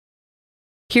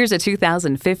Here's a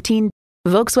 2015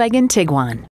 Volkswagen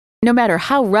Tiguan. No matter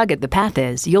how rugged the path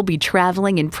is, you'll be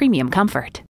traveling in premium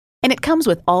comfort. And it comes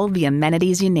with all the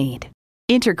amenities you need.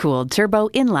 Intercooled turbo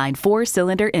inline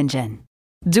 4-cylinder engine,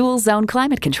 dual zone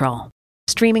climate control,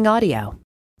 streaming audio,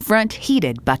 front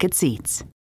heated bucket seats,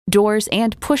 doors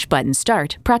and push-button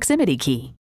start proximity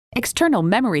key, external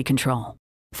memory control,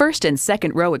 first and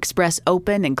second row express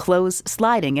open and close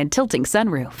sliding and tilting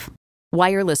sunroof,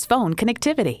 wireless phone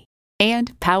connectivity,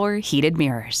 and power heated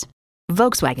mirrors.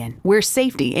 Volkswagen, where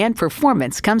safety and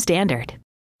performance come standard.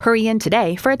 Hurry in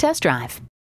today for a test drive.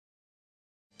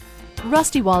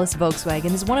 Rusty Wallis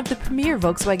Volkswagen is one of the premier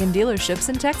Volkswagen dealerships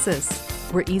in Texas.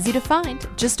 We're easy to find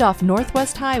just off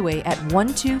Northwest Highway at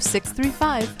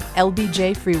 12635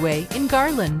 LBJ Freeway in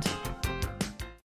Garland.